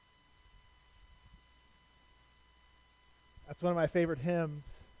It's one of my favorite hymns,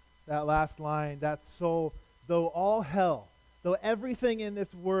 that last line, that soul, though all hell, though everything in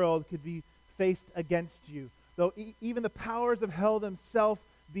this world could be faced against you, though even the powers of hell themselves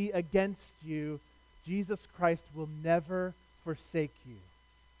be against you, Jesus Christ will never forsake you.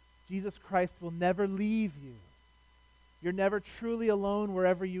 Jesus Christ will never leave you. You're never truly alone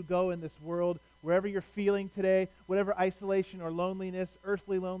wherever you go in this world, wherever you're feeling today, whatever isolation or loneliness,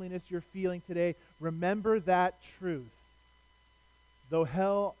 earthly loneliness you're feeling today. Remember that truth. Though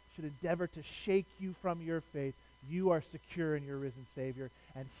hell should endeavor to shake you from your faith, you are secure in your risen Savior,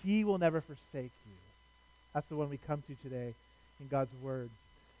 and He will never forsake you. That's the one we come to today in God's Word.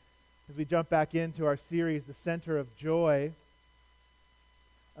 As we jump back into our series, The Center of Joy,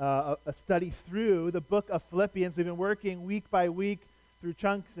 a study through the book of Philippians. We've been working week by week through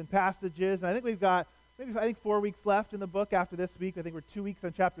chunks and passages, and I think we've got 4 weeks left in the book after this week. I think we're 2 weeks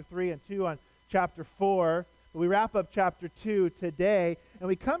on chapter 3 and 2 on chapter 4. But we wrap up chapter 2 today, and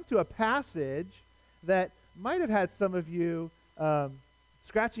we come to a passage that might have had some of you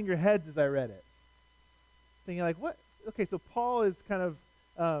scratching your heads as I read it. Thinking like, what? Okay, so Paul is kind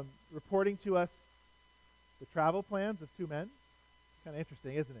of reporting to us the travel plans of two men. Kind of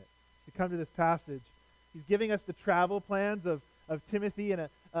interesting, isn't it? To come to this passage. He's giving us the travel plans of Timothy and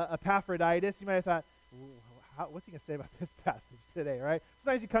Epaphroditus. You might have thought, what's he going to say about this passage today, right?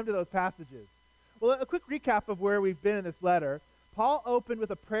 Sometimes you come to those passages. Well, a quick recap of where we've been in this letter. Paul opened with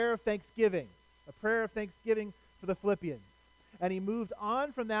a prayer of thanksgiving for the Philippians. And he moved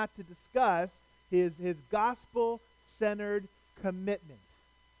on from that to discuss his gospel-centered commitment.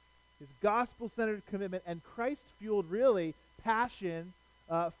 His gospel-centered commitment and Christ-fueled, really, passion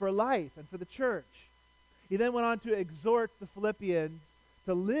for life and for the church. He then went on to exhort the Philippians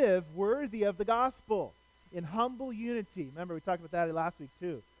to live worthy of the gospel in humble unity. Remember, we talked about that last week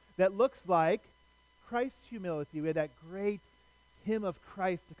too. That looks like Christ's humility. We had that great hymn of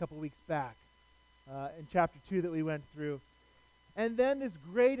Christ a couple weeks back in chapter 2 that we went through. And then this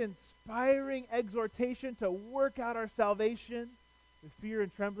great inspiring exhortation to work out our salvation with fear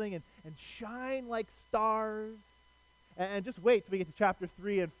and trembling and shine like stars. And just wait till we get to chapter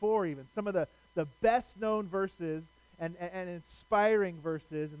 3 and 4 even. Some of the best-known verses and inspiring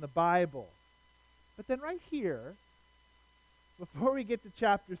verses in the Bible. But then right here, before we get to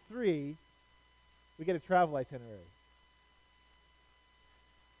chapter 3, we get a travel itinerary.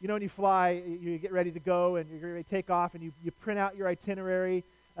 You know, when you fly, you get ready to go and you're ready to take off and you print out your itinerary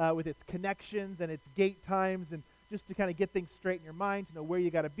with its connections and its gate times and just to kind of get things straight in your mind, to know where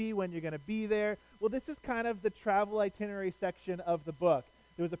you got to be, when you're going to be there. Well, this is kind of the travel itinerary section of the book.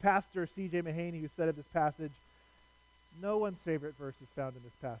 There was a pastor, C.J. Mahaney, who said of this passage, no one's favorite verse is found in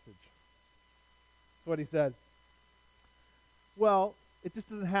this passage. That's what he said. Well, it just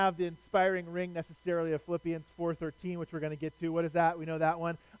doesn't have the inspiring ring necessarily of Philippians 4:13, which we're going to get to. What is that? We know that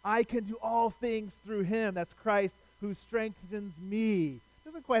one. I can do all things through Him, that's Christ, who strengthens me. It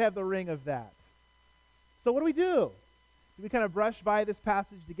doesn't quite have the ring of that. So what do? Do we kind of brush by this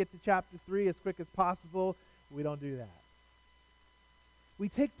passage to get to chapter 3 as quick as possible? We don't do that. We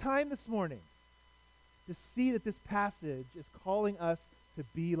take time this morning to see that this passage is calling us to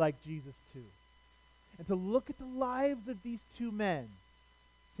be like Jesus too. And to look at the lives of these two men,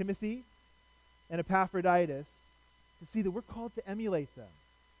 Timothy and Epaphroditus, to see that we're called to emulate them.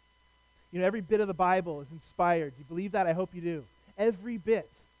 You know, every bit of the Bible is inspired. Do you believe that? I hope you do. Every bit.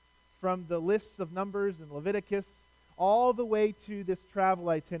 From the lists of Numbers and Leviticus all the way to this travel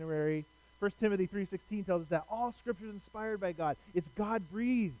itinerary. 1 Timothy 3:16 tells us that all Scripture is inspired by God. It's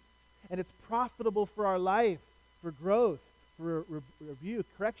God-breathed, and it's profitable for our life, for growth, for rebuke,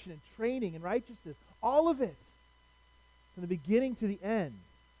 correction, and training in righteousness. All of it, from the beginning to the end.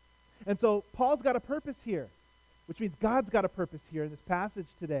 And so Paul's got a purpose here, which means God's got a purpose here in this passage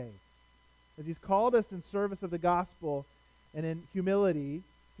today, as he's called us in service of the gospel and in humility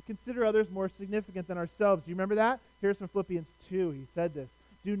to consider others more significant than ourselves. Do you remember that? Here's from Philippians 2. He said this.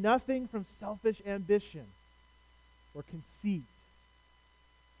 Do nothing from selfish ambition or conceit,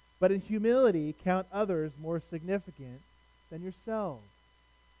 but in humility count others more significant than yourselves.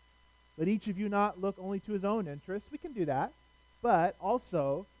 Let each of you not look only to his own interests. We can do that, but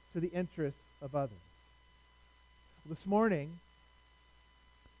also to the interests of others. This morning,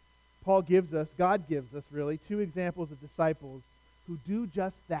 God gives us really, two examples of disciples who do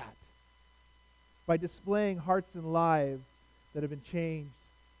just that by displaying hearts and lives that have been changed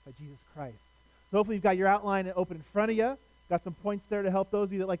by Jesus Christ. So hopefully you've got your outline open in front of you. Got some points there to help those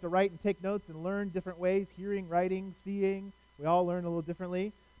of you that like to write and take notes and learn different ways, hearing, writing, seeing. We all learn a little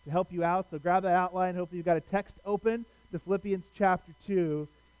differently to help you out. So grab that outline. Hopefully you've got a text open to Philippians chapter 2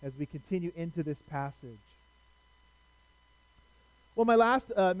 as we continue into this passage. Well, my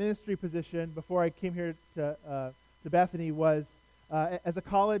last ministry position before I came here to Bethany was as a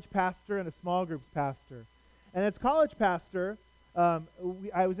college pastor and a small groups pastor. And as college pastor,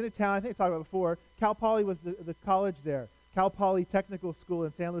 I was in a town, I think I talked about before, Cal Poly was the college there, Cal Poly Technical School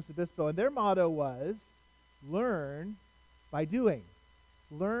in San Luis Obispo, and their motto was, learn by doing.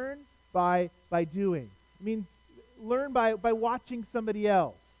 Learn by doing. It means learn by watching somebody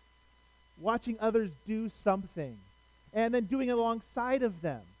else, watching others do something, and then doing it alongside of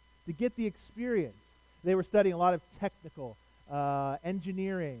them to get the experience. They were studying a lot of technical,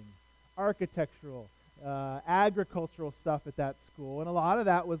 engineering, architectural, agricultural stuff at that school, and a lot of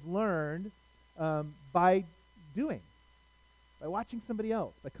that was learned by doing, by watching somebody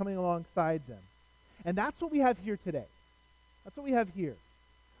else, by coming alongside them. And that's what we have here today. That's what we have here.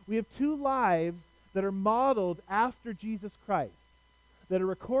 We have two lives that are modeled after Jesus Christ, that are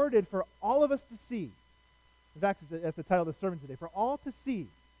recorded for all of us to see. In fact, that's the title of the sermon today, for all to see.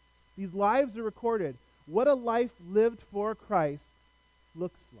 These lives are recorded. What a life lived for Christ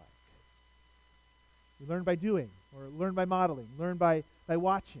looks like. We learn by doing, or learn by modeling, learn by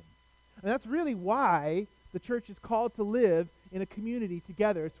watching. And that's really why the church is called to live in a community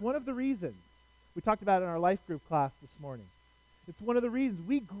together. It's one of the reasons. We talked about it in our life group class this morning. It's one of the reasons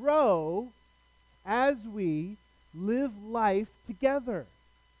we grow as we live life together.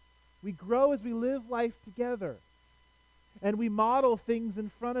 We grow as we live life together. And we model things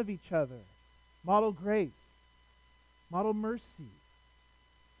in front of each other. Model grace. Model mercy.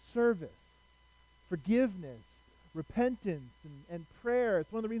 Service. Forgiveness. Repentance and prayer.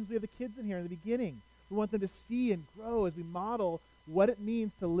 It's one of the reasons we have the kids in here in the beginning. We want them to see and grow as we model what it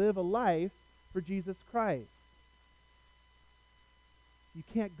means to live a life for Jesus Christ. You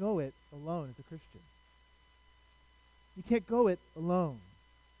can't go it alone as a Christian. You can't go it alone.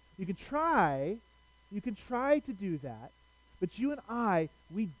 You can try to do that, but you and I,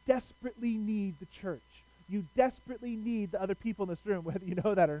 we desperately need the church. You desperately need the other people in this room, whether you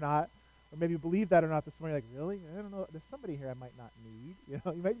know that or not, or maybe you believe that or not this morning. Like, really? I don't know. There's somebody here I might not need.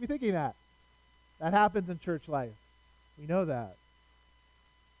 You might be thinking that. That happens in church life. We know that.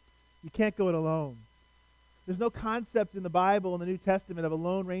 You can't go it alone. There's no concept in the Bible, in the New Testament, of a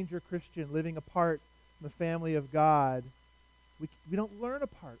Lone Ranger Christian living apart from the family of God. We don't learn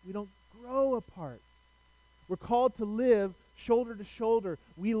apart. We don't grow apart. We're called to live shoulder to shoulder.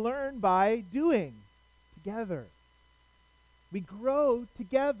 We learn by doing together. We grow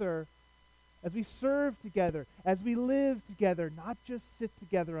together as we serve together, as we live together, not just sit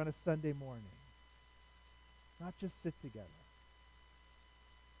together on a Sunday morning. Not just sit together.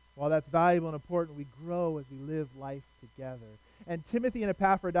 While that's valuable and important, we grow as we live life together. And Timothy and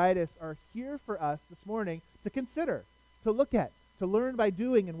Epaphroditus are here for us this morning to consider, to look at, to learn by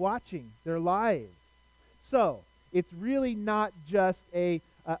doing and watching their lives. So, it's really not just a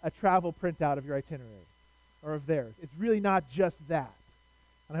travel printout of your itinerary or of theirs. It's really not just that.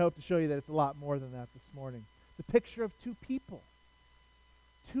 And I hope to show you that it's a lot more than that this morning. It's a picture of two people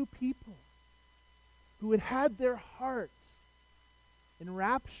who had their hearts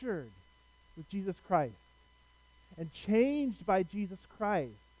enraptured with Jesus Christ and changed by Jesus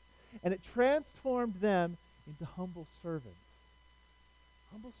Christ. And it transformed them into humble servants.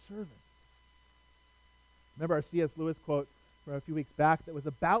 Humble servants. Remember our C.S. Lewis quote from a few weeks back that was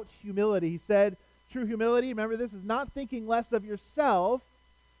about humility. He said, true humility, remember this, is not thinking less of yourself,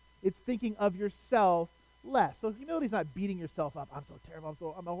 it's thinking of yourself less. So humility is not beating yourself up. I'm so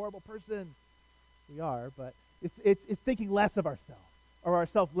terrible, I'm a horrible person. We are, but it's thinking less of ourselves, or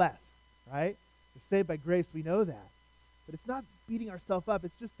ourselves less, right? We're saved by grace, we know that. But it's not beating ourselves up,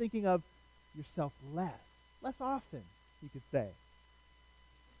 it's just thinking of yourself less often, you could say.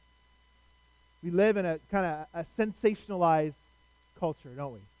 We live in a kind of a sensationalized culture,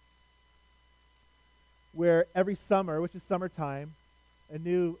 don't we? Where every summer, which is summertime, a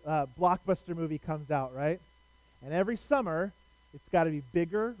new blockbuster movie comes out, right? And every summer, it's got to be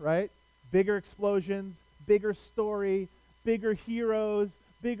bigger, right? Bigger explosions, bigger story, bigger heroes,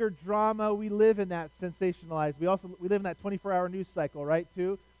 bigger drama. We live in that sensationalized. We live in that 24-hour news cycle, right,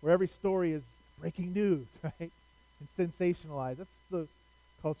 too, where every story is breaking news, right? And sensationalized. That's the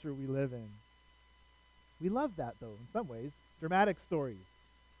culture we live in. We love that, though, in some ways. Dramatic stories,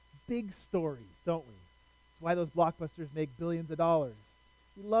 big stories, don't we? That's why those blockbusters make billions of dollars.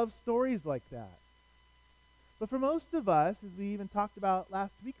 We love stories like that. But for most of us, as we even talked about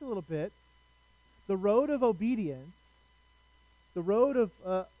last week a little bit, the road of obedience, the road of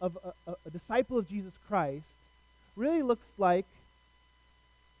a disciple of Jesus Christ, really looks like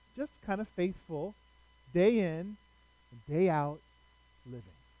just kind of faithful, day in and day out living.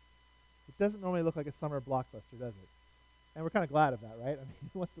 It doesn't normally look like a summer blockbuster, does it? And we're kind of glad of that, right? I mean,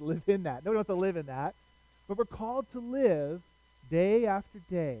 who wants to live in that? Nobody wants to live in that. But we're called to live day after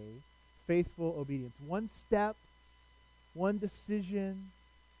day faithful obedience. One step, one decision,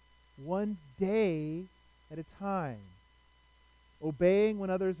 one day at a time. Obeying when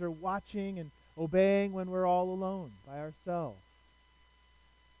others are watching and obeying when we're all alone by ourselves.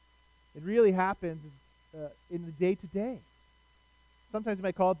 It really happens in the day-to-day. Sometimes you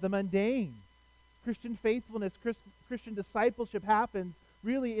might call it the mundane. Christian faithfulness, Christian discipleship happens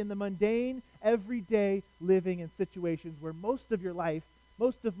really in the mundane, everyday living in situations where most of your life,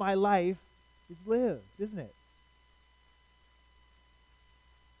 most of my life is lived, isn't it?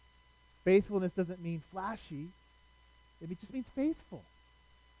 Faithfulness doesn't mean flashy. It just means faithful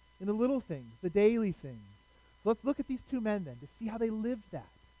in the little things, the daily things. So let's look at these two men then to see how they lived that.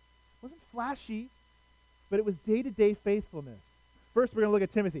 It wasn't flashy, but it was day-to-day faithfulness. First, we're going to look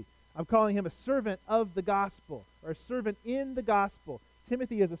at Timothy. I'm calling him a servant of the gospel, or a servant in the gospel.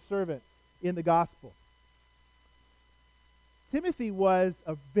 Timothy is a servant in the gospel. Timothy was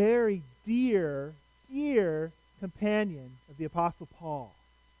a very dear companion of the Apostle Paul.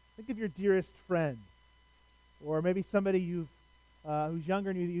 Think of your dearest friend, or maybe somebody who's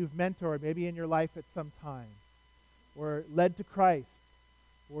younger than you that you've mentored, maybe in your life at some time, or led to Christ,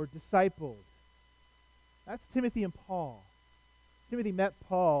 or discipled. That's Timothy and Paul. Timothy met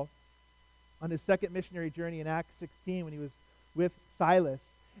Paul on his second missionary journey in Acts 16 when he was with Silas.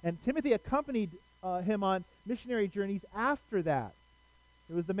 And Timothy accompanied him on missionary journeys after that.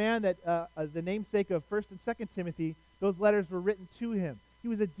 It was the man that, the namesake of 1st and 2nd Timothy, those letters were written to him. He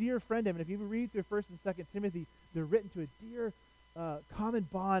was a dear friend of him. And if you read through 1st and 2nd Timothy, they're written to a dear, common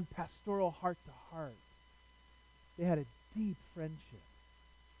bond, pastoral heart to heart. They had a deep friendship.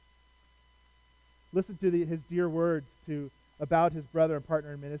 Listen to his dear words about his brother and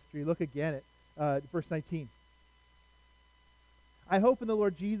partner in ministry. Look again at verse 19. I hope in the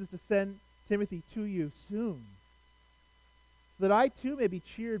Lord Jesus to send Timothy to you soon, so that I too may be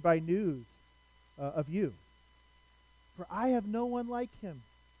cheered by news of you. For I have no one like him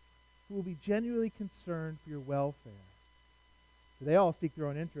who will be genuinely concerned for your welfare. For they all seek their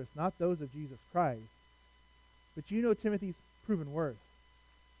own interests, not those of Jesus Christ. But you know Timothy's proven worth,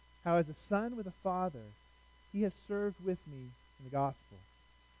 how as a son with a father he has served with me in the gospel.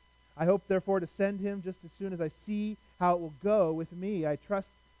 I hope, therefore, to send him just as soon as I see how it will go with me. I trust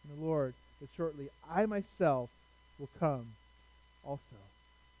in the Lord that shortly I myself will come also.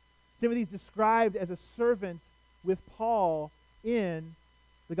 Timothy is described as a servant with Paul in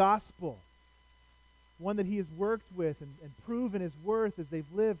the gospel, one that he has worked with and proven his worth as they've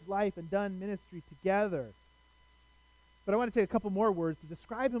lived life and done ministry together. But I want to take a couple more words to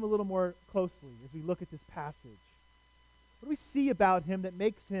describe him a little more closely as we look at this passage. What do we see about him that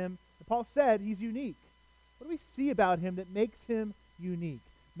makes him, and Paul said he's unique. What do we see about him that makes him unique,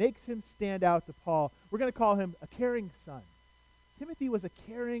 makes him stand out to Paul? We're going to call him a caring son. Timothy was a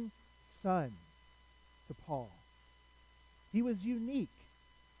caring son to Paul. He was unique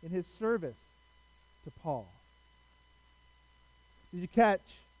in his service to Paul. Did you catch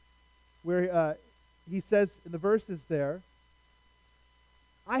where he says in the verses there,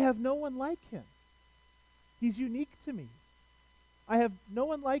 I have no one like him. He's unique to me. I have no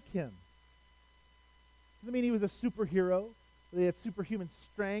one like him. Doesn't mean he was a superhero, that he had superhuman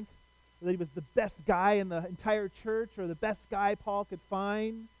strength, or that he was the best guy in the entire church, or the best guy Paul could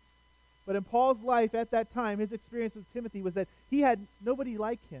find. But in Paul's life at that time, his experience with Timothy was that he had nobody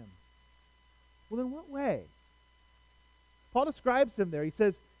like him. Well, in what way? Paul describes him there. He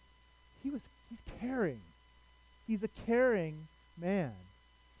says, he's caring. He's a caring man.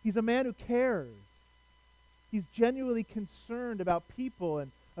 He's a man who cares. He's genuinely concerned about people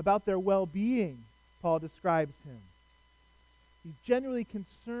and about their well-being, Paul describes him. He's genuinely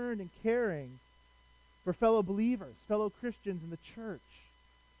concerned and caring for fellow believers, fellow Christians in the church.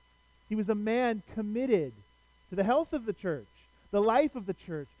 He was a man committed to the health of the church, the life of the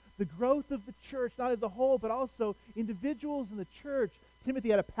church, the growth of the church, not as a whole, but also individuals in the church. Timothy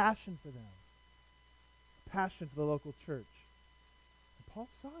had a passion for them, a passion for the local church. And Paul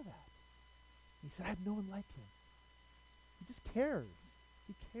saw that. He said, I have no one like him. He just cares.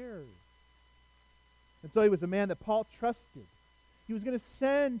 He cares. And so he was a man that Paul trusted. He was going to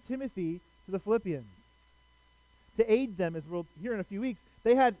send Timothy to the Philippians to aid them, as we'll hear in a few weeks.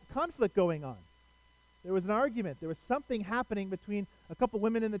 They had conflict going on. There was an argument. There was something happening between a couple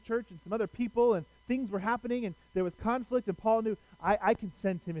women in the church and some other people, and things were happening, and there was conflict, and Paul knew, I can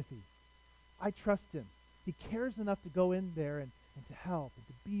send Timothy. I trust him. He cares enough to go in there and to help and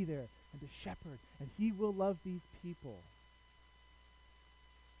to be there and to shepherd, and he will love these people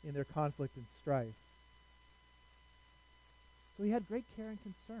in their conflict and strife. So he had great care and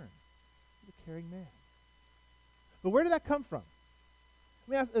concern. He was a caring man. But where did that come from?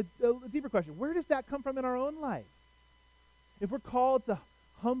 Let me ask a deeper question. Where does that come from in our own life? If we're called to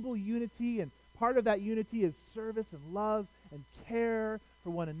humble unity, and part of that unity is service and love and care for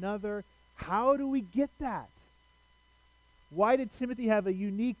one another, how do we get that? Why did Timothy have a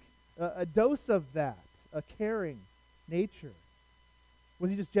unique a dose of that, a caring nature? Was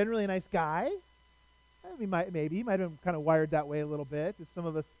he just generally a nice guy? I mean, maybe he might have been kind of wired that way a little bit, as some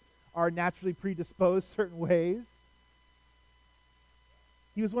of us are naturally predisposed certain ways.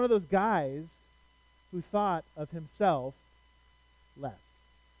 He was one of those guys who thought of himself less.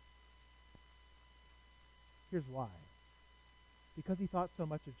 Here's why. Because he thought so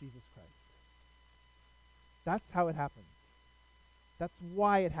much of Jesus Christ. That's how it happened. That's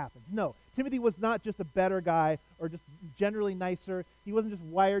why it happens. No, Timothy was not just a better guy or just generally nicer. He wasn't just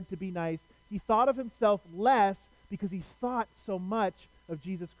wired to be nice. He thought of himself less because he thought so much of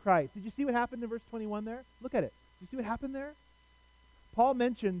Jesus Christ. Did you see what happened in verse 21 there? Look at it. Did you see what happened there? Paul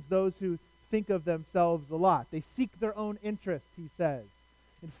mentions those who think of themselves a lot. They seek their own interest, he says.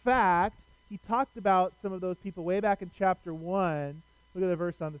 In fact, he talked about some of those people way back in chapter 1. Look at the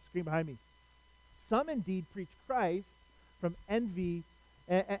verse on the screen behind me. Some indeed preach Christ from envy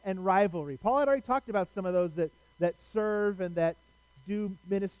and rivalry. Paul had already talked about some of those that serve and that do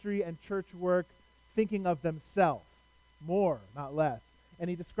ministry and church work thinking of themselves more, not less. And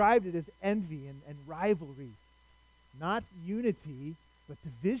he described it as envy and rivalry. Not unity, but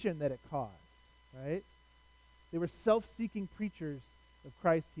division that it caused, right? They were self-seeking preachers of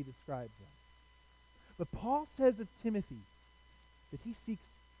Christ, he described them. But Paul says of Timothy that he seeks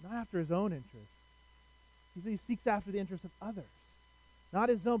not after his own interests. He seeks after the interests of others, not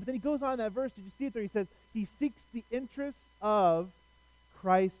his own. But then he goes on in that verse. Did you see it there? He says, he seeks the interests of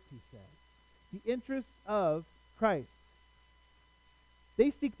Christ, he says. The interests of Christ.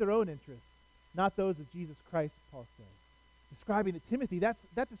 They seek their own interests, not those of Jesus Christ, Paul says. Describing that Timothy, that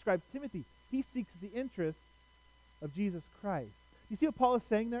describes Timothy. He seeks the interests of Jesus Christ. You see what Paul is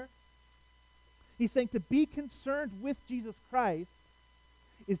saying there? He's saying to be concerned with Jesus Christ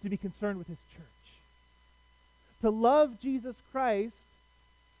is to be concerned with his church. To love Jesus Christ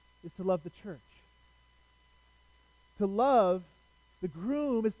is to love the church. To love the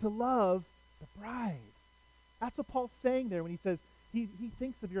groom is to love the bride. That's what Paul's saying there when he says he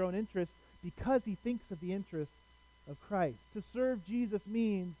thinks of your own interests because he thinks of the interests of Christ. To serve Jesus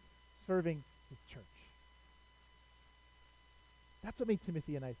means serving his church. That's what made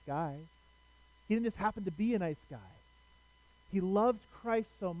Timothy a nice guy. He didn't just happen to be a nice guy. He loved Christ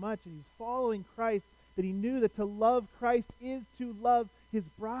so much and he was following Christ that he knew that to love Christ is to love his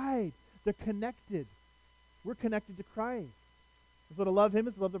bride. They're connected. We're connected to Christ. And so to love him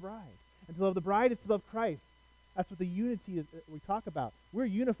is to love the bride. And to love the bride is to love Christ. That's what the unity is that we talk about. We're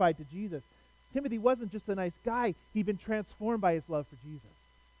unified to Jesus. Timothy wasn't just a nice guy. He'd been transformed by his love for Jesus.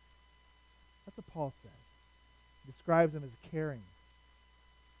 That's what Paul says. He describes him as caring.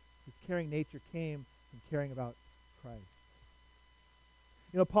 His caring nature came from caring about Christ.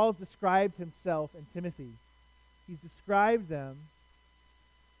 You know, Paul's described himself and Timothy. He's described them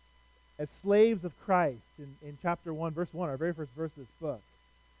as slaves of Christ in chapter 1, verse 1, our very first verse of this book.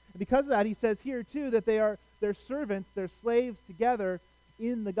 And because of that, he says here, too, that they're servants, they're slaves together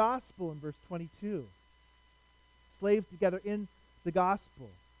in the gospel in verse 22. Slaves together in the gospel.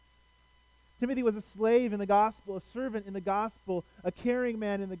 Timothy was a slave in the gospel, a servant in the gospel, a caring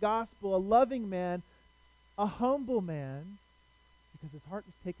man in the gospel, a loving man, a humble man, because his heart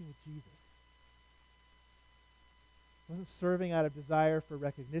was taken with Jesus. He wasn't serving out of desire for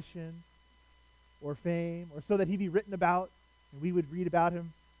recognition or fame or so that he'd be written about and we would read about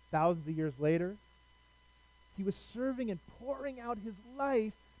him thousands of years later. He was serving and pouring out his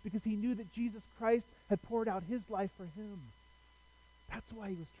life because he knew that Jesus Christ had poured out his life for him. That's why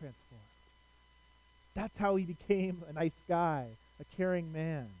he was transformed. That's how he became a nice guy, a caring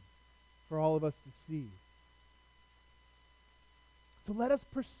man for all of us to see. So let us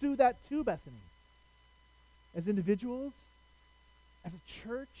pursue that too, Bethany. As individuals, as a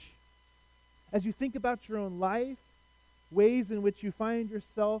church, as you think about your own life, ways in which you find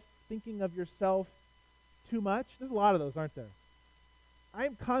yourself thinking of yourself too much. There's a lot of those, aren't there?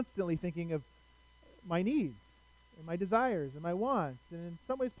 I'm constantly thinking of my needs and my desires and my wants. And in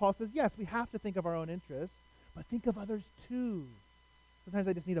some ways, Paul says, yes, we have to think of our own interests, but think of others too. Sometimes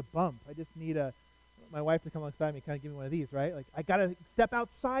I just need a bump. I just need my wife to come alongside me and kind of give me one of these, right? Like, I got to step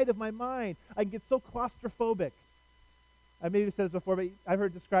outside of my mind. I can get so claustrophobic. I maybe said this before, but I've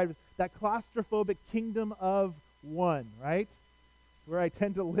heard it described as that claustrophobic kingdom of one, right? Where I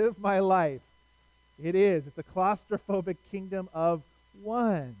tend to live my life It is. It's a claustrophobic kingdom of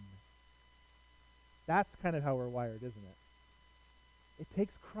one. That's kind of how we're wired, isn't it? It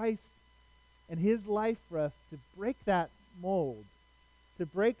takes Christ and his life for us to break that mold, to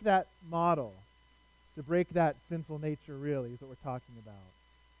break that model, to break that sinful nature, really, is what we're talking about.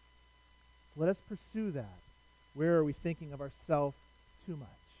 Let us pursue that. Where are we thinking of ourselves too much?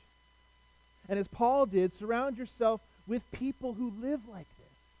 And as Paul did, surround yourself with people who live like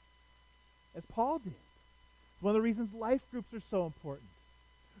this. As Paul did. It's one of the reasons life groups are so important.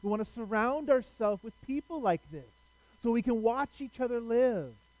 We want to surround ourselves with people like this so we can watch each other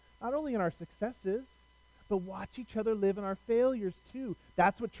live, not only in our successes, but watch each other live in our failures too.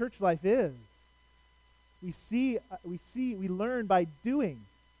 That's what church life is. We learn by doing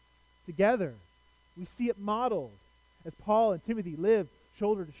together. We see it modeled as Paul and Timothy lived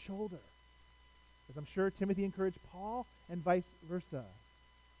shoulder to shoulder. As I'm sure Timothy encouraged Paul and vice versa.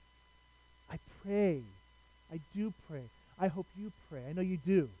 I pray, I do pray, I hope you pray, I know you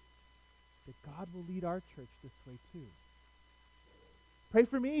do, that God will lead our church this way too. Pray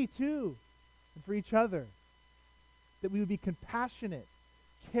for me too, and for each other, that we would be compassionate,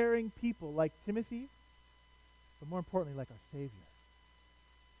 caring people like Timothy, but more importantly, like our Savior.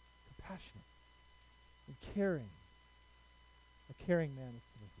 Compassionate and caring. A caring man is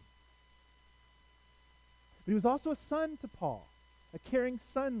Timothy. But he was also a son to Paul, a caring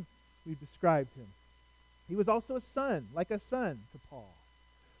son, we've described him. He was also a son, like a son to Paul,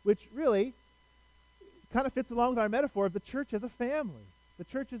 which really kind of fits along with our metaphor of the church as a family. The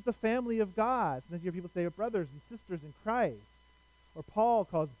church is the family of God. Sometimes you hear people say brothers and sisters in Christ. Or Paul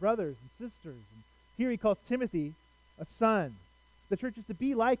calls brothers and sisters. And here he calls Timothy a son. The church is to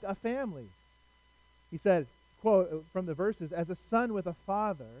be like a family. He said, quote from the verses, as a son with a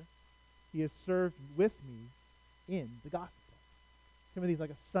father, he has served with me in the gospel. Timothy's like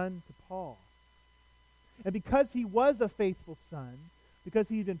a son to Paul. And because he was a faithful son, because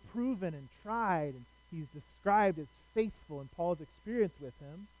he'd been proven and tried, and he's described as faithful in Paul's experience with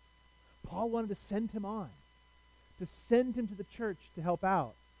him, Paul wanted to send him on, to send him to the church to help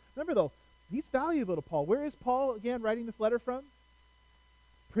out. Remember, though, he's valuable to Paul. Where is Paul, again, writing this letter from?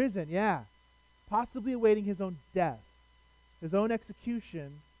 Prison, yeah. Possibly awaiting his own death, his own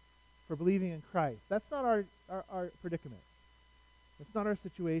execution for believing in Christ. That's not our predicament. That's not our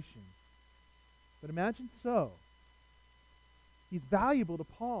situation. But imagine so. He's valuable to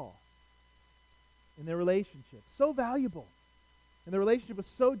Paul in their relationship. So valuable. And the relationship was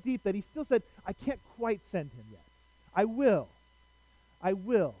so deep that he still said, I can't quite send him yet. I will.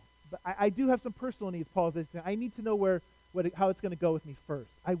 But I do have some personal needs, Paul says. I need to know how it's going to go with me first.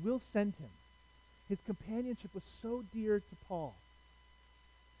 I will send him. His companionship was so dear to Paul.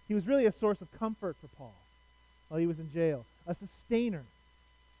 He was really a source of comfort for Paul while he was in jail. A sustainer,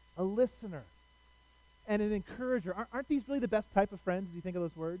 a listener, and an encourager. Aren't these really the best type of friends as you think of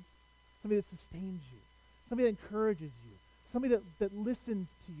those words? Somebody that sustains you. Somebody that encourages you. Somebody that listens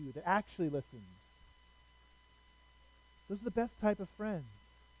to you, that actually listens. Those are the best type of friends.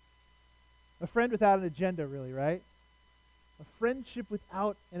 A friend without an agenda, really, right? A friendship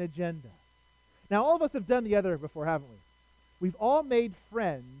without an agenda. Now, all of us have done the other before, haven't we? We've all made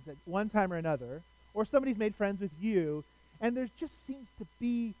friends at one time or another, or somebody's made friends with you, and there just seems to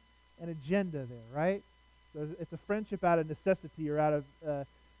be an agenda there, right? So it's a friendship out of necessity or out of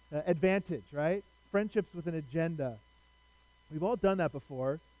advantage, right? Friendships with an agenda. We've all done that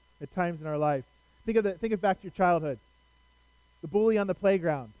before at times in our life. Think of back to your childhood. The bully on the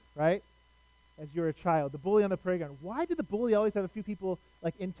playground, right? As you're a child, the bully on the playground. Why did the bully always have a few people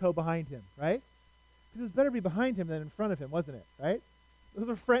like in tow behind him, right? Because it was better to be behind him than in front of him, wasn't it, right? Those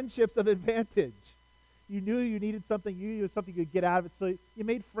were friendships of advantage. You knew you needed something. You knew it was something you could get out of it, so you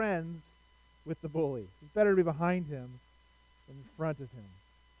made friends with the bully. It's better to be behind him than in front of him.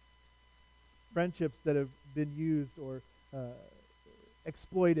 Friendships that have been used or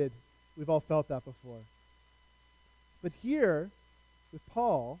exploited, we've all felt that before. But here with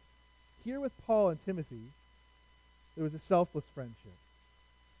Paul and Timothy, there was a selfless friendship.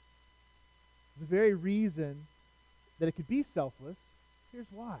 The very reason that it could be selfless, here's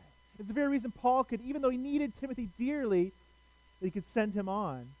why. It's the very reason Paul could, even though he needed Timothy dearly, that he could send him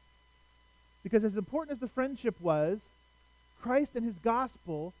on. Because as important as the friendship was, Christ and his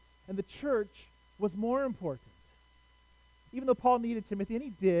gospel and the church was more important. Even though Paul needed Timothy, and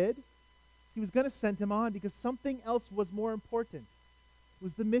he did, he was going to send him on because something else was more important. It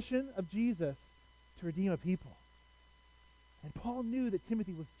was the mission of Jesus to redeem a people. And Paul knew that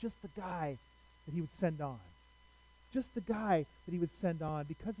Timothy was just the guy that he would send on. Just the guy that he would send on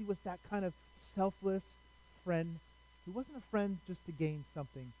because he was that kind of selfless friend who wasn't a friend just to gain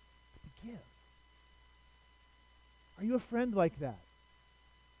something, but to give. Are you a friend like that?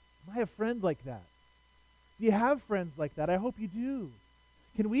 Am I a friend like that? Do you have friends like that? I hope you do.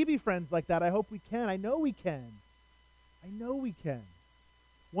 Can we be friends like that? I hope we can. I know we can. I know we can.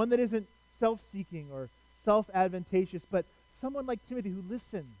 One that isn't self-seeking or self-advantageous, but someone like Timothy who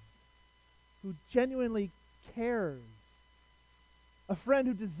listens, who genuinely cares. A friend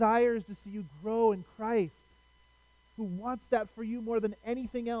who desires to see you grow in Christ, who wants that for you more than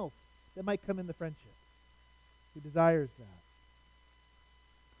anything else that might come in the friendship, who desires that.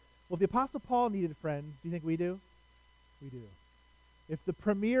 Well, if the Apostle Paul needed friends, do you think we do? We do. If the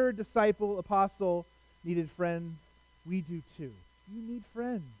premier disciple apostle needed friends, we do too. You need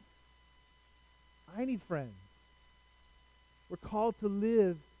friends. I need friends. We're called to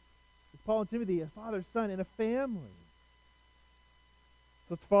live, as Paul and Timothy, a father, son, in a family.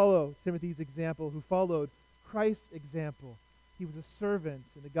 So let's follow Timothy's example, who followed Christ's example. He was a servant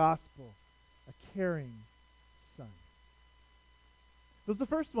in the gospel, a caring son. So it's the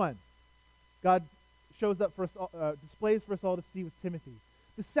first one. God shows up for us, displays for us all to see with Timothy.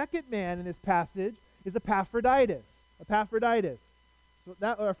 The second man in this passage is Epaphroditus. Epaphroditus. So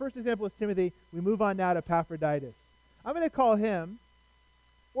that, our first example is Timothy. We move on now to Epaphroditus. I'm going to call him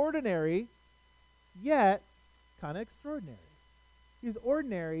ordinary, yet kind of extraordinary. He's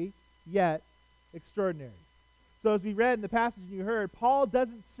ordinary, yet extraordinary. So as we read in the passage you heard, Paul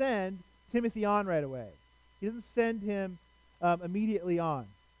doesn't send Timothy on right away. He doesn't send him immediately on.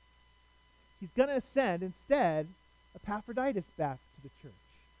 He's going to send, instead, Epaphroditus back to the church.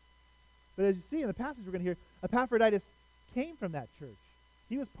 But as you see in the passage we're going to hear, Epaphroditus came from that church.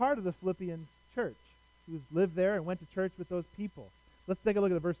 He was part of the Philippians church. He lived there and went to church with those people. Let's take a look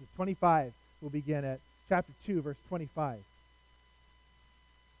at the verses. 25, we'll begin at chapter 2, verse 25.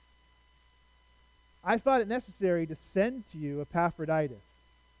 I thought it necessary to send to you Epaphroditus,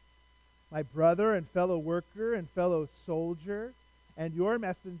 my brother and fellow worker and fellow soldier, and your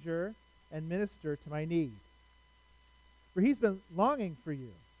messenger and minister to my need. For he's been longing for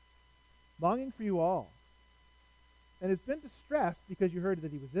you all, and has been distressed because you heard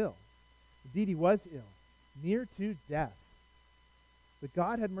that he was ill. Indeed, he was ill, near to death. But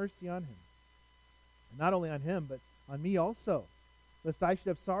God had mercy on him, and not only on him, but on me also, lest I should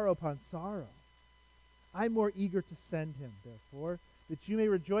have sorrow upon sorrow. I'm more eager to send him, therefore, that you may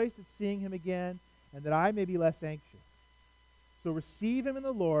rejoice at seeing him again, and that I may be less anxious. So receive him in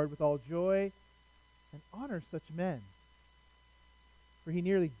the Lord with all joy, and honor such men. For he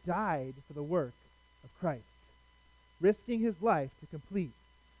nearly died for the work of Christ, risking his life to complete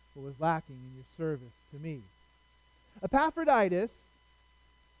what was lacking in your service to me. Epaphroditus,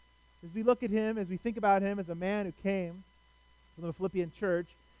 as we look at him, as we think about him as a man who came from the Philippian church,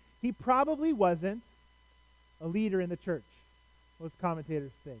 he probably wasn't a leader in the church, most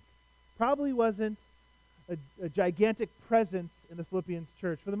commentators think. Probably wasn't a gigantic presence in the Philippians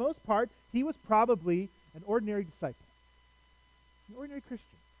church. For the most part, he was probably an ordinary disciple, an ordinary Christian,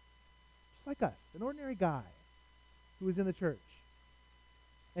 just like us, an ordinary guy who was in the church.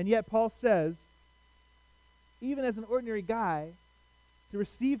 And yet Paul says, even as an ordinary guy, to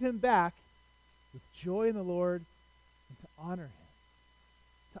receive him back with joy in the Lord and to honor him.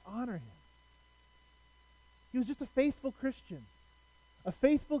 To honor him. He was just a faithful Christian, a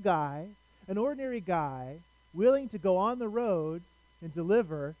faithful guy, an ordinary guy, willing to go on the road and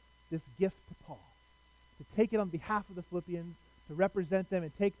deliver this gift to Paul, to take it on behalf of the Philippians, to represent them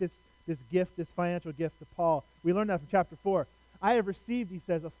and take this gift, this financial gift to Paul. We learned that from chapter 4. I have received, he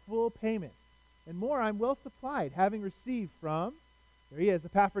says, a full payment, and more I'm well supplied, having received from, there he is,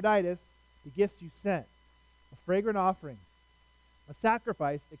 Epaphroditus, the gifts you sent, a fragrant offering, a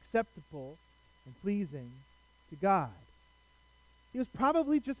sacrifice acceptable and pleasing to God. He was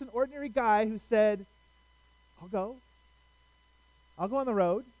probably just an ordinary guy who said, I'll go on the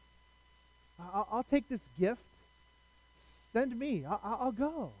road. I'll take this gift. Send me. I'll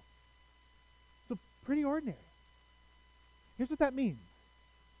go. So pretty ordinary. Here's what that means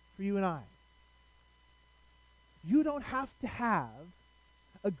for you and I. You don't have to have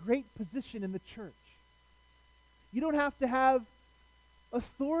a great position in the church. You don't have to have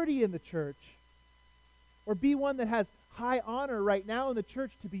authority in the church or be one that has high honor right now in the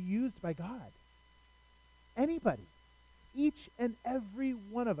church to be used by God. Anybody, each and every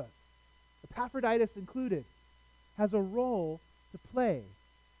one of us, Epaphroditus included, has a role to play.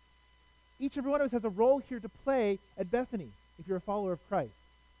 Each and every one of us has a role here to play at Bethany if you're a follower of Christ.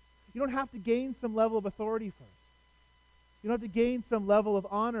 You don't have to gain some level of authority first. You don't have to gain some level of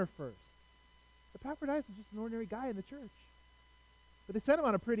honor first. Epaphroditus was just an ordinary guy in the church. But they sent him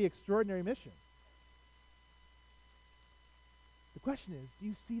on a pretty extraordinary mission. The question is, do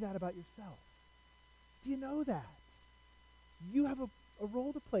you see that about yourself? Do you know that? you have a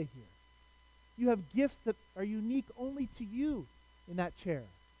role to play here. You have gifts that are unique only to you in that chair,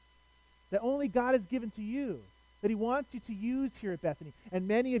 that only God has given to you, that he wants you to use here at Bethany. And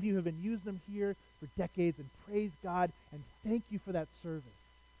many of you have been using them here for decades, and praise God and thank you for that service.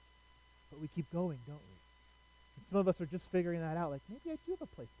 But we keep going, don't we? And some of us are just figuring that out, like, maybe I do have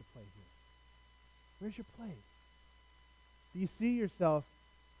a place to play here. Where's your place? Do you see yourself,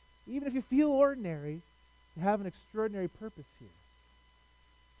 even if you feel ordinary, to have an extraordinary purpose here?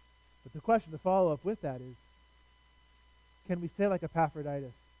 But the question to follow up with that is, can we say like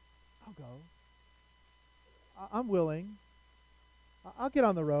Epaphroditus, I'll go. I'm willing. I'll get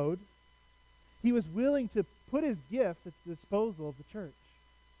on the road. He was willing to put his gifts at the disposal of the church.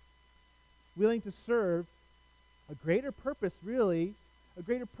 Willing to serve a greater purpose, really, a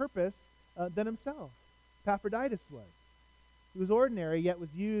greater purpose than himself. Epaphroditus was. He was ordinary, yet was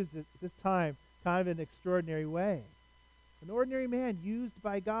used at this time kind of in an extraordinary way. An ordinary man used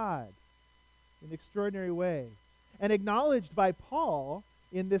by God in an extraordinary way. And acknowledged by Paul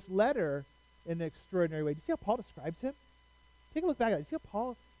in this letter in an extraordinary way. Do you see how Paul describes him? Take a look back at it. Do you see how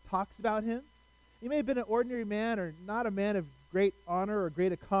Paul talks about him? He may have been an ordinary man or not a man of great honor or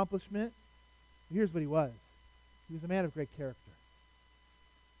great accomplishment. But here's what he was. He was a man of great character.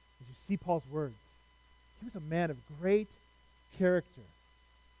 As you see Paul's words, he was a man of great character.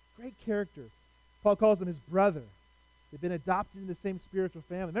 Great character. Paul calls him his brother. They've been adopted in the same spiritual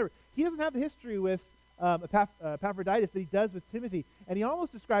family. Remember, he doesn't have the history with Epaphroditus that he does with Timothy, and he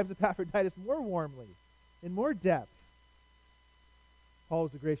almost describes Epaphroditus more warmly, in more depth. Paul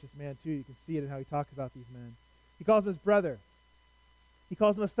was a gracious man, too. You can see it in how he talks about these men. He calls him his brother. He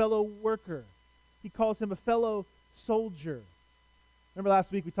calls him a fellow worker. He calls him a fellow soldier. Remember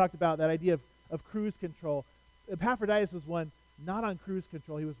last week we talked about that idea of cruise control. Epaphroditus was one not on cruise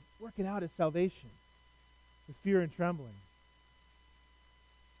control. He was working out his salvation with fear and trembling.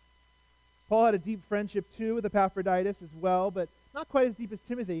 Paul had a deep friendship, too, with Epaphroditus as well, but not quite as deep as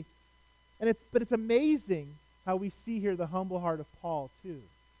Timothy. But it's amazing how we see here the humble heart of Paul, too.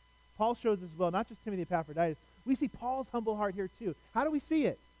 Paul shows as well, not just Timothy and Epaphroditus. We see Paul's humble heart here, too. How do we see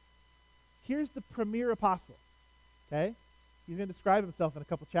it? Here's the premier apostle, okay? He's going to describe himself in a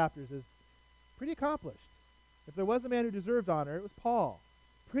couple chapters as pretty accomplished. If there was a man who deserved honor, it was Paul.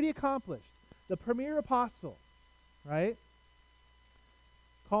 Pretty accomplished. The premier apostle, right?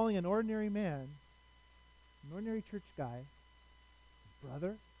 Calling an ordinary man, an ordinary church guy, his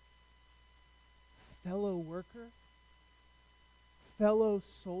brother, fellow worker, fellow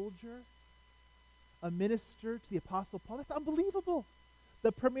soldier, a minister to the Apostle Paul. That's unbelievable.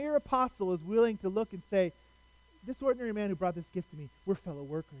 The premier apostle is willing to look and say, this ordinary man who brought this gift to me, we're fellow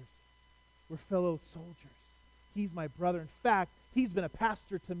workers. We're fellow soldiers. He's my brother. In fact, he's been a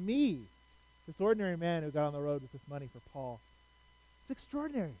pastor to me. This ordinary man who got on the road with this money for Paul. It's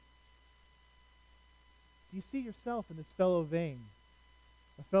extraordinary. Do you see yourself in this fellow vein?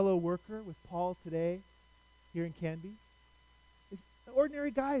 A fellow worker with Paul today here in Canby?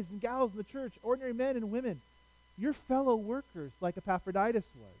 Ordinary guys and gals in the church, ordinary men and women. You're fellow workers like Epaphroditus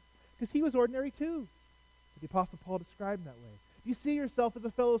was. Because he was ordinary too. But the Apostle Paul described him that way. Do you see yourself as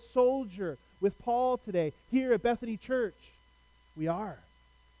a fellow soldier with Paul today here at Bethany Church? We are.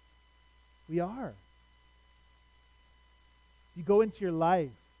 We are. You go into your life,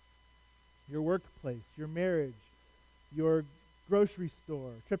 your workplace, your marriage, your grocery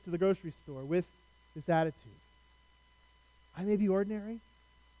store, trip to the grocery store with this attitude. I may be ordinary,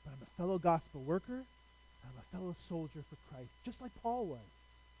 but I'm a fellow gospel worker, and I'm a fellow soldier for Christ, just like Paul was.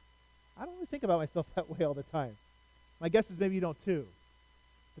 I don't really think about myself that way all the time. My guess is maybe you don't too.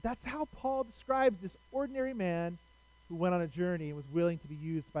 But that's how Paul describes this ordinary man who went on a journey and was willing to be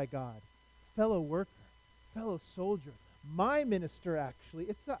used by God. Fellow worker, fellow soldier. My minister, actually.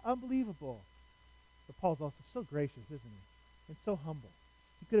 It's unbelievable. But Paul's also so gracious, isn't he? And so humble.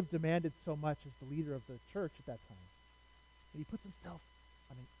 He could have demanded so much as the leader of the church at that time. And he puts himself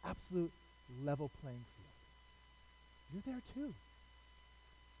on an absolute level playing field. You're there too.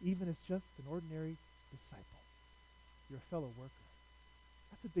 Even as just an ordinary disciple. You're a fellow worker.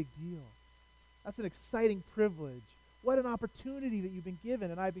 That's a big deal. That's an exciting privilege. What an opportunity that you've been given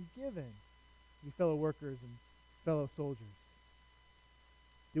and I've been given. You fellow workers and fellow soldiers.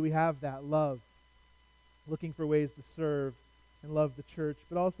 Do we have that love? Looking for ways to serve and love the church,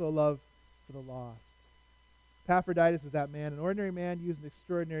 but also a love for the lost. Epaphroditus was that man, an ordinary man used in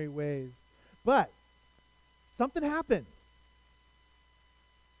extraordinary ways. But something happened.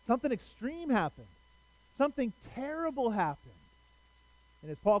 Something extreme happened. Something terrible happened.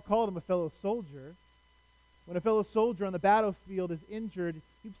 And as Paul called him a fellow soldier, when a fellow soldier on the battlefield is injured,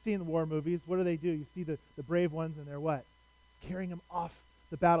 you've seen the war movies. What do? You see the brave ones and they're what? carrying him off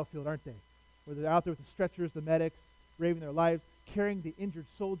the battlefield, aren't they? Where they're out there with the stretchers, the medics, braving their lives, carrying the injured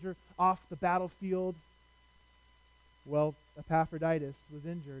soldier off the battlefield. Well, Epaphroditus was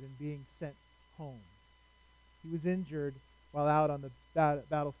injured and being sent home. He was injured while out on the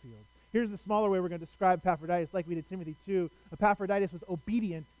battlefield. Here's the smaller way we're going to describe Epaphroditus, like we did Timothy 2. Epaphroditus was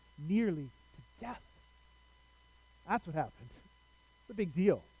obedient nearly to death. That's what happened. It's a big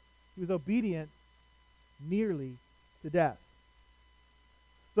deal. He was obedient nearly to death.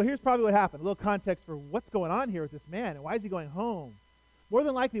 So here's probably what happened. A little context for what's going on here with this man and why is he going home. More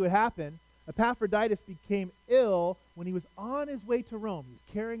than likely what happened, Epaphroditus became ill when he was on his way to Rome. He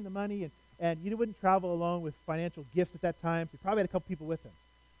was carrying the money, and you wouldn't travel alone with financial gifts at that time, so he probably had a couple people with him.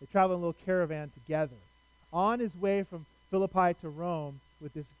 They traveled in a little caravan together on his way from Philippi to Rome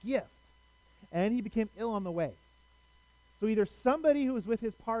with this gift. And he became ill on the way. So either somebody who was with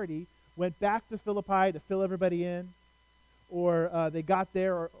his party went back to Philippi to fill everybody in, or they got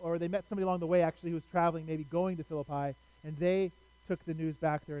there, or they met somebody along the way actually who was traveling, maybe going to Philippi, and they took the news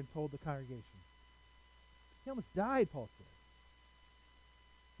back there and told the congregation. He almost died, Paul says.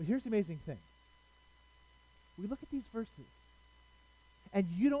 But here's the amazing thing. We look at these verses, and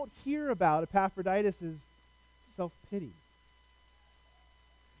you don't hear about Epaphroditus' self-pity.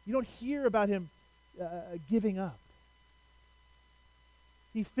 You don't hear about him giving up.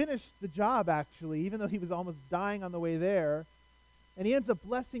 He finished the job, actually, even though he was almost dying on the way there, and he ends up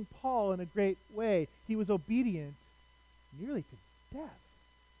blessing Paul in a great way. He was obedient nearly to death,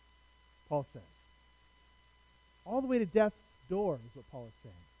 Paul says. All the way to death's door is what Paul is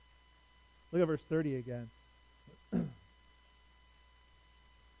saying. Look at verse 30 again. He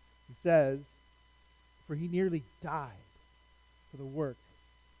says, for he nearly died for the work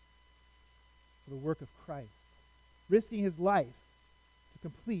of Christ, risking his life to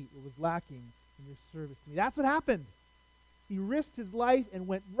complete what was lacking in your service to me. That's what happened. He risked his life and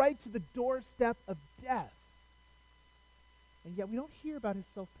went right to the doorstep of death. And yet we don't hear about his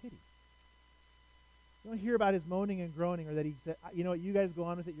self-pity. We don't hear about his moaning and groaning, or that he said, you know what, you guys go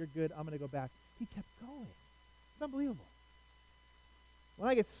on with it, you're good, I'm going to go back. He kept going. It's unbelievable. When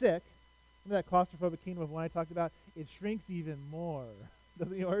I get sick, remember that claustrophobic kingdom of one I talked about? It shrinks even more.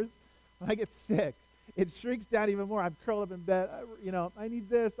 Doesn't yours? When I get sick, it shrinks down even more. I'm curled up in bed. I need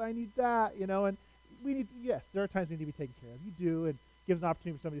this, I need that, and we need, yes, there are times we need to be taken care of. You do, and it gives an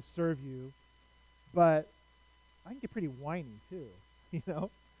opportunity for somebody to serve you. But I can get pretty whiny too,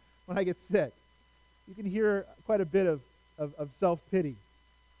 when I get sick. You can hear quite a bit of self-pity.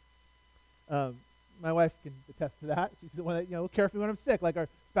 My wife can attest to that. She's the one that, will care for me when I'm sick, like our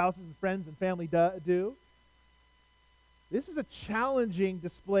spouses and friends and family do. This is a challenging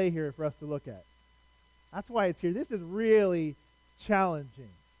display here for us to look at. That's why it's here. This is really challenging.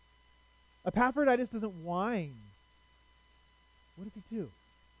 Epaphroditus doesn't whine. What does he do?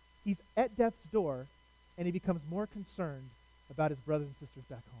 He's at death's door, and he becomes more concerned about his brothers and sisters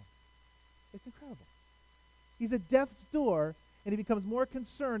back home. It's incredible. He's at death's door, and he becomes more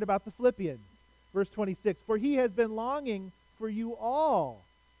concerned about the Philippians. Verse 26, for he has been longing for you all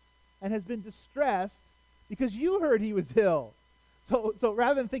and has been distressed because you heard he was ill. So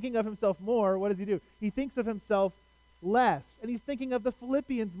rather than thinking of himself more, what does he do? He thinks of himself less, and he's thinking of the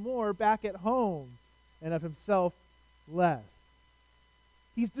Philippians more back at home and of himself less.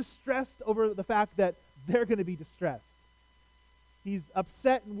 He's distressed over the fact that they're going to be distressed. He's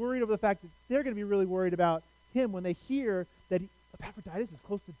upset and worried over the fact that they're going to be really worried about him when they hear that Epaphroditus is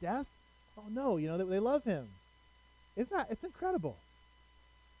close to death. Oh no, that they love him. It's incredible.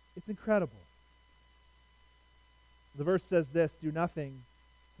 It's incredible. The verse says this, do nothing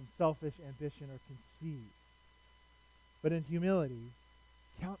from selfish ambition or conceit, but in humility,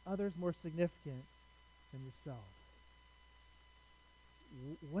 count others more significant than yourselves.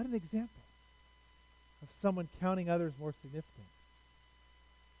 What an example of someone counting others more significant.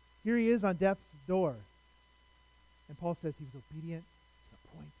 Here he is on death's door. And Paul says he was obedient to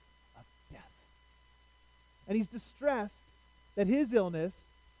the point of death. And he's distressed that his illness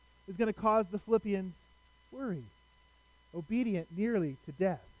is going to cause the Philippians worry. Obedient nearly to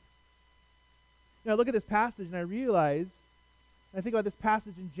death. Now I look at this passage and I realize, and I think about this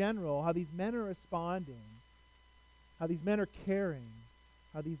passage in general, how these men are responding, how these men are caring,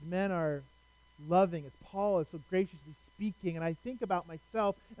 how these men are loving as Paul is so graciously speaking. And I think about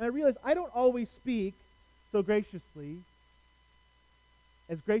myself, and I realize I don't always speak so graciously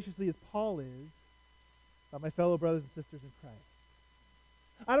as Paul is about my fellow brothers and sisters in Christ.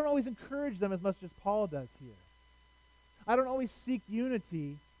 I don't always encourage them as much as Paul does here. I don't always seek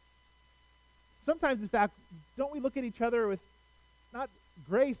unity. Sometimes, in fact, don't we look at each other with not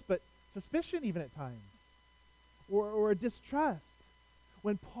grace, but suspicion even at times? or a distrust.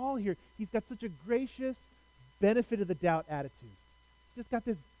 When Paul here, he's got such a gracious benefit of the doubt attitude. He's just got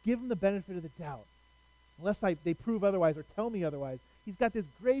this, give him the benefit of the doubt. Unless they prove otherwise or tell me otherwise. He's got this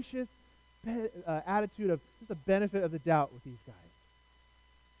gracious attitude of just a benefit of the doubt with these guys.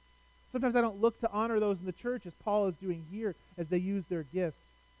 Sometimes I don't look to honor those in the church as Paul is doing here as they use their gifts.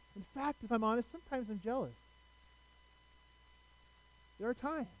 In fact, if I'm honest, sometimes I'm jealous. There are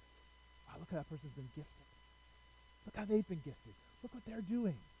times, wow, look how that person's been gifted. Look how they've been gifted. Look what they're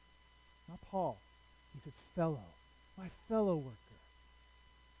doing. Not Paul. He says, fellow, my fellow worker.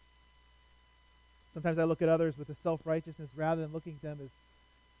 Sometimes I look at others with a self-righteousness rather than looking at them as,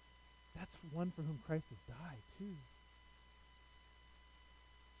 that's one for whom Christ has died too.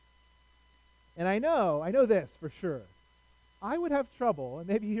 And I know this for sure. I would have trouble, and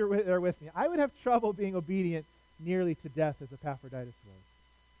maybe you're there with me, I would have trouble being obedient nearly to death as Epaphroditus was.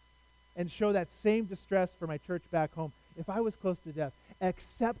 And show that same distress for my church back home if I was close to death,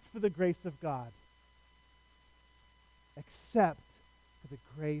 except for the grace of God. Except for the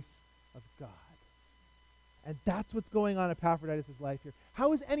grace of God. And that's what's going on in Epaphroditus' life here.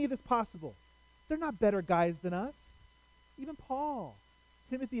 How is any of this possible? They're not better guys than us. Even Paul,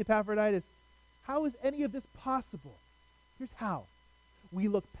 Timothy, Epaphroditus. How is any of this possible? Here's how. We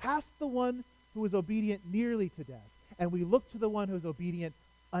look past the one who is obedient nearly to death, and we look to the one who is obedient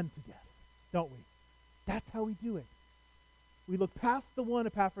unto death, don't we? That's how we do it. We look past the one,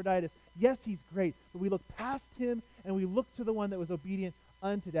 Epaphroditus. Yes, he's great, but we look past him, and we look to the one that was obedient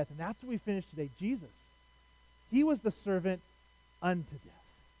unto death. And that's where we finish today, Jesus. He was the servant unto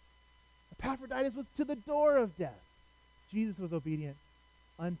death. Epaphroditus was to the door of death. Jesus was obedient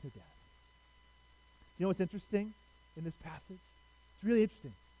unto death. You know what's interesting in this passage? It's really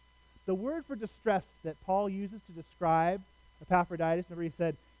interesting. The word for distressed that Paul uses to describe Epaphroditus, remember he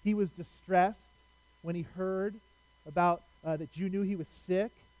said he was distressed when he heard about that you knew he was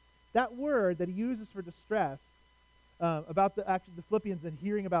sick. That word that he uses for distressed, about the Philippians and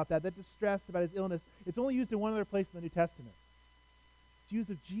hearing about that distress about his illness, it's only used in one other place in the New Testament. It's used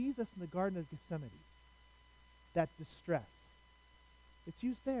of Jesus in the Garden of Gethsemane. That distress. It's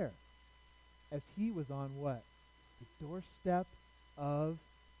used there as he was on what? The doorstep of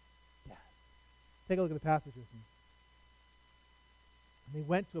death. Take a look at the passage with me. And they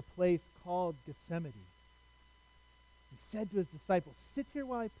went to a place called Gethsemane. He said to his disciples, sit here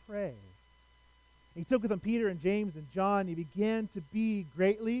while I pray. And he took with him Peter and James and John. And he began to be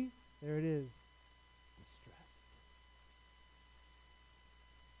greatly, there it is, distressed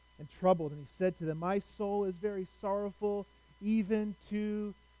and troubled. And he said to them, my soul is very sorrowful, even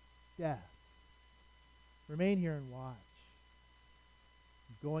to death. Remain here and watch.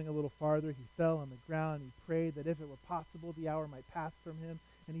 And going a little farther, he fell on the ground. He prayed that if it were possible, the hour might pass from him.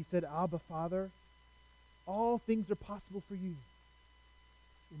 And he said, Abba, Father, all things are possible for you.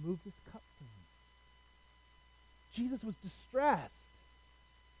 Remove this cup from me. Jesus was distressed,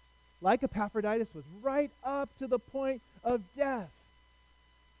 like Epaphroditus was, right up to the point of death.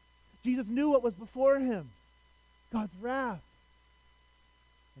 Jesus knew what was before him, God's wrath.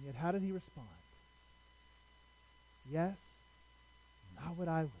 And yet how did he respond? Yes, not what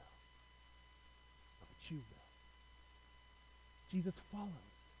I will, but what you will. Jesus follows,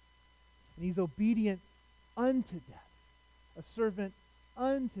 and he's obedient unto death, a servant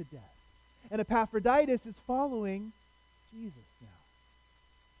unto death. And Epaphroditus is following Jesus now.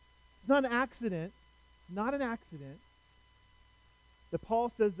 It's not an accident. It's not an accident that Paul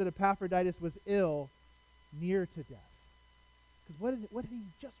says that Epaphroditus was ill near to death. Because what had he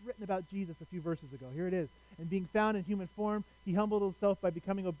just written about Jesus a few verses ago? Here it is. And being found in human form, he humbled himself by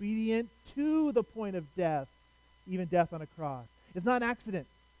becoming obedient to the point of death, even death on a cross. It's not an accident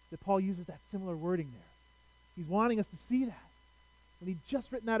that Paul uses that similar wording there. He's wanting us to see that. When he'd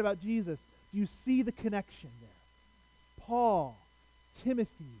just written that about Jesus, do you see the connection there? Paul,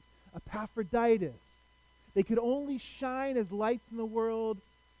 Timothy, Epaphroditus, they could only shine as lights in the world.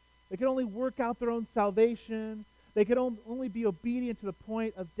 They could only work out their own salvation. They could only be obedient to the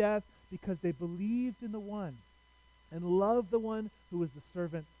point of death because they believed in the one and loved the one who was the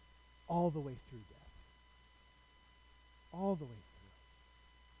servant all the way through death. All the way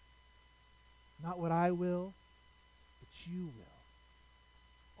through. Not what I will, but you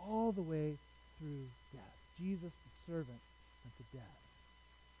will. All the way through death. Jesus, the servant unto death.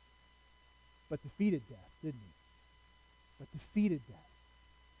 But defeated death, didn't he? But defeated death.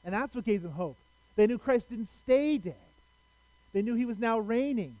 And that's what gave them hope. They knew Christ didn't stay dead. They knew he was now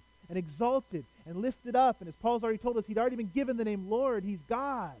reigning and exalted and lifted up. And as Paul's already told us, he'd already been given the name Lord. He's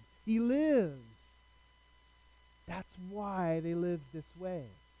God. He lives. That's why they lived this way.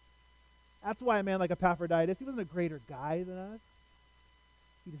 That's why a man like Epaphroditus, he wasn't a greater guy than us.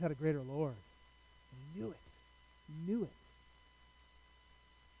 He just had a greater Lord. And he knew it. He knew it.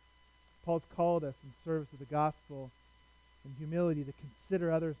 Paul's called us in service of the gospel in humility to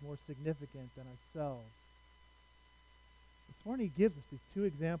consider others more significant than ourselves. This morning he gives us these two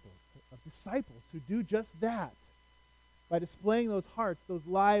examples of disciples who do just that by displaying those hearts, those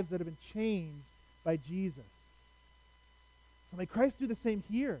lives that have been changed by Jesus. So may Christ do the same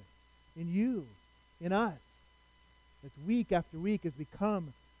here in you, in us, as week after week as we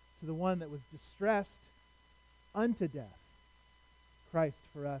come to the one that was distressed unto death, Christ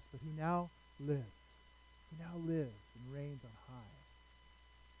for us, but who now lives. Who now lives and reigns on high.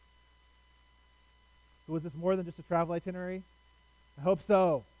 So was this more than just a travel itinerary? I hope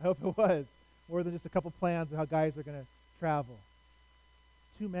so. I hope it was. More than just a couple plans of how guys are going to travel.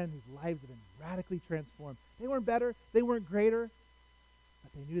 It's two men whose lives have been radically transformed. They weren't better. They weren't greater.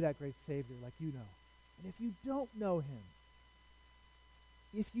 But they knew that great Savior like you know. And if you don't know him,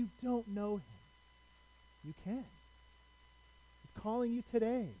 you can. He's calling you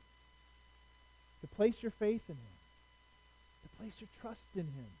today to place your faith in him, to place your trust in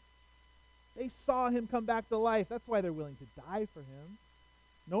him. They saw him come back to life. That's why they're willing to die for him.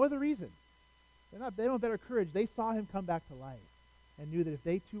 No other reason. They don't have better courage. They saw him come back to life and knew that if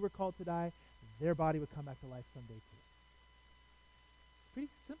they too were called to die, their body would come back to life someday too. It's pretty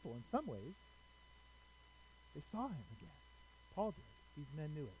simple in some ways. They saw him again. Paul did. These men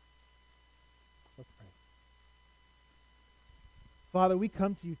knew it. Let's pray. Father, we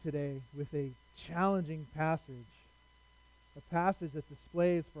come to you today with a challenging passage, a passage that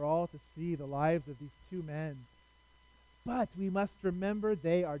displays for all to see the lives of these two men. But we must remember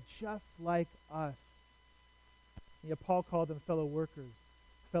they are just like us. And yet Paul called them fellow workers,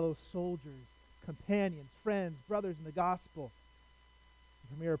 fellow soldiers, companions, friends, brothers in the gospel.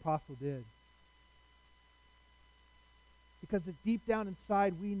 The premier apostle did. Because deep down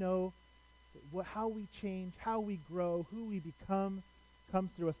inside we know that how we change, how we grow, who we become,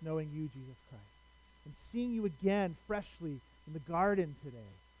 comes through us knowing you, Jesus Christ. And seeing you again freshly in the garden today.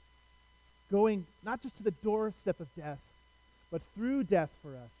 Going not just to the doorstep of death, but through death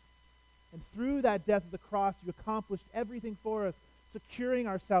for us. And through that death of the cross, you accomplished everything for us, securing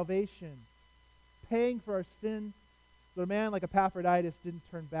our salvation, paying for our sin, so a man like Epaphroditus didn't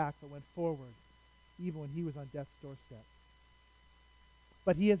turn back, but went forward, even when he was on death's doorstep.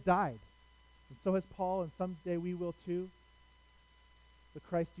 But he has died. And so has Paul, and someday we will too. But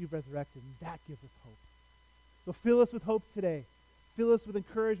Christ, you've resurrected, and that gives us hope. So fill us with hope today. Fill us with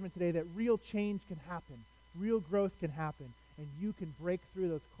encouragement today that real change can happen, real growth can happen, and you can break through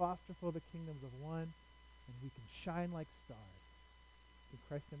those claustrophobic kingdoms of one, and we can shine like stars. In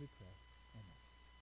Christ's name we pray.